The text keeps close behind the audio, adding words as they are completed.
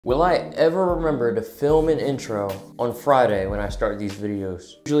Will I ever remember to film an intro on Friday when I start these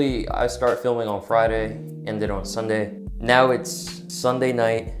videos? Usually I start filming on Friday, end it on Sunday. Now it's Sunday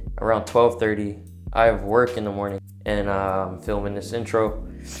night around 12:30. I have work in the morning and I'm filming this intro.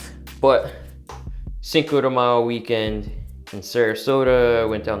 But Cinco de Mayo weekend in Sarasota,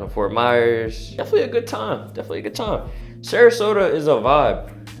 went down to Fort Myers. Definitely a good time, definitely a good time. Sarasota is a vibe.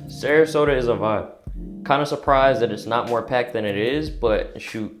 Sarasota is a vibe. Kind of surprised that it's not more packed than it is, but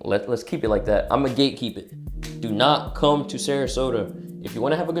shoot, let's keep it like that. I'm gonna gatekeep it. Do not come to Sarasota. If you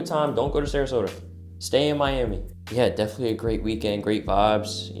wanna have a good time, don't go to Sarasota. Stay in Miami. Yeah, definitely a great weekend, great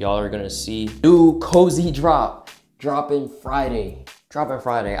vibes. Y'all are gonna see new cozy dropping Friday.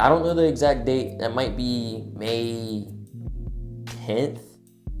 I don't know the exact date. That might be May 10th.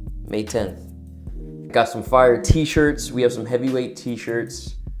 May 10th. Got some fire t-shirts. We have some heavyweight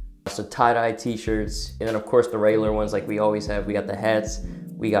t-shirts. Some tie-dye t-shirts, and then of course the regular ones like we always have. We got the hats,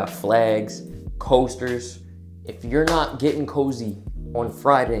 we got flags, coasters. If you're not getting cozy on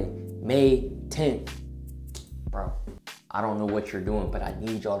Friday, May 10th, bro, I don't know what you're doing, but I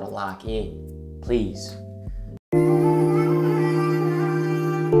need y'all to lock in, please.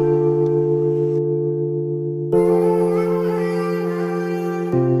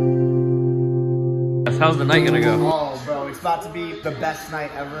 How's the night gonna go? Oh, bro, it's about to be the best night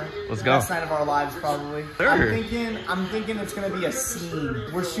ever. Let's go. Best night of our lives, probably. Sure. I'm thinking it's gonna be a scene.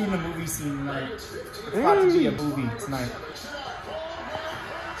 We're shooting a movie scene tonight. It's about to be a movie tonight.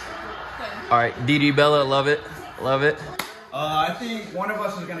 All right, DD Bella, love it, love it. I think one of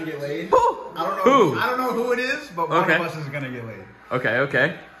us is gonna get laid. Who? I don't know who it is, but one of us is gonna get laid.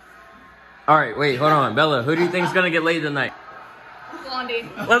 Okay. All right, wait, hold on, Bella. Who do you think's gonna get laid tonight? Blondie.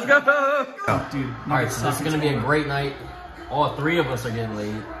 Let's go. Oh, dude. All right, so this is gonna be a great night. All three of us are getting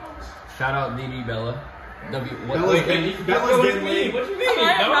laid. Shout out DD Bella. Bella's getting laid. What you mean?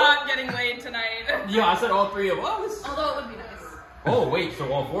 I am not getting laid tonight. Yeah, I said all three of us. Although it would be nice. Oh wait, so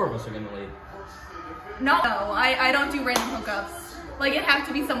all four of us are getting laid. No, I don't do random hookups. Like, it has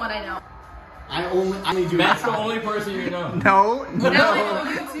to be someone I know. I only do That's the only person you know. No. Now I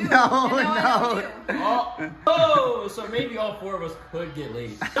know you too. Oh, so maybe all four of us could get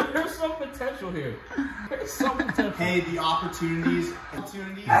laid. There's some potential here. There's some potential. Hey, the opportunities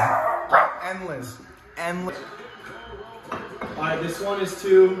are endless. Alright, this one is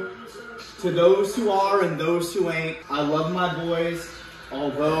to those who are and those who ain't. I love my boys,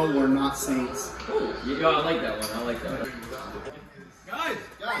 although we're not saints. Ooh, I like that one. I like that one. Guys.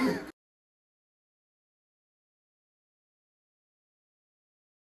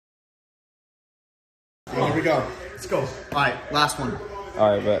 Here we go. Let's go. Alright, last one.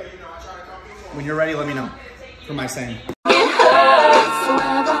 All right, bet. When you're ready, let me know for my saying. We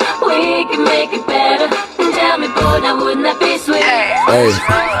can make it better. Tell me, boy, now wouldn't that be sweet? Hey,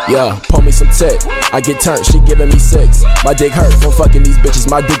 yeah, pull me some tech. I get turned, she giving me sex. My dick hurt from fucking these bitches.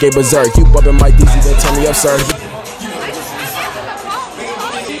 My dick ain't berserk. You bumping my DZ, then turn me up, sir.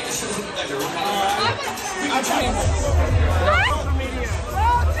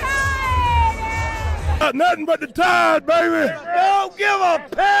 Nothing but the Tide, baby. Don't give a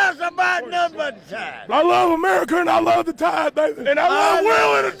pass about nothing but the Tide. I love America and I love the Tide, baby. And I love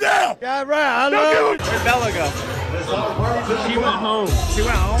Will to death. Yeah, right. I love it. Where'd Bella go? She went home. She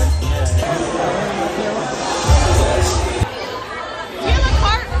went home? You have a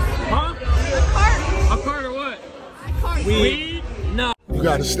cart. Huh? A cart or what? A cart. Weed? No. You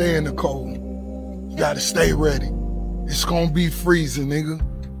gotta stay in the cold. You gotta stay ready. It's gonna be freezing, nigga.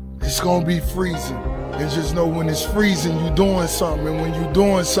 It's gonna be freezing. And just know when it's freezing, you doing something. And when you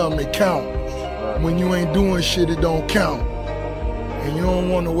doing something, it count. When you ain't doing shit, it don't count. And you don't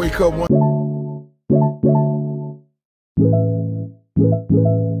wanna wake up one.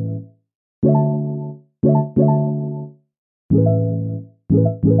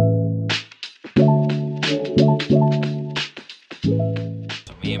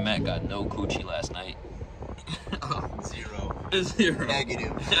 So me and Matt got no coochie last night. Zero.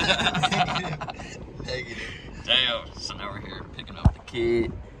 Negative. Negative. Damn. So now we're here picking up the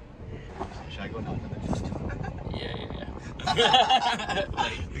kid. Should I go now? Yeah.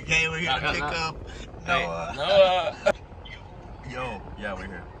 Okay, we're here to pick up Noah. Noah. Yo, yeah, we're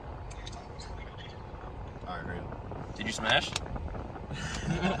here. Alright, hurry up. Did you smash?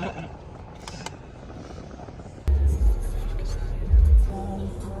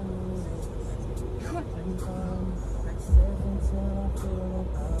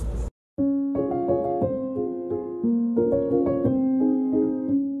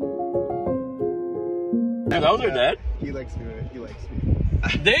 That was her dad? He likes me. He likes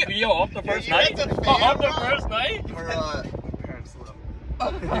me. Yo, off the first night? Off the first night? Her parents left.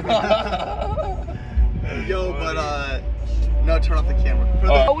 Yo, but no, turn off the camera.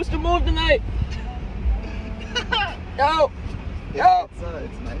 Oh, what's the move tonight? Yo! Yo!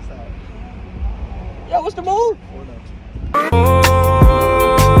 It's nice out. Yo, what's the move?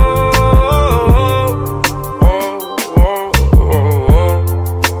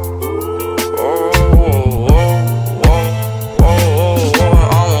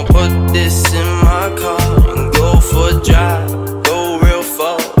 I'ma put this in my car and go for a drive. Go real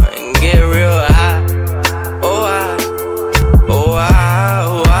far and get real high. Oh, I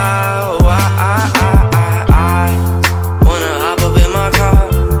wanna hop up in my car,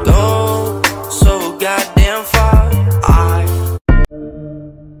 go so goddamn far.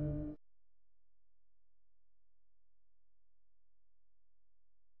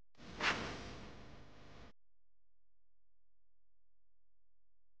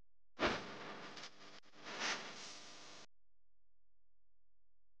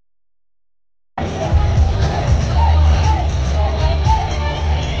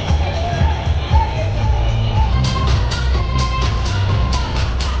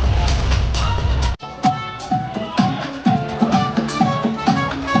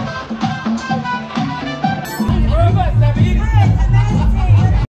 Amazing.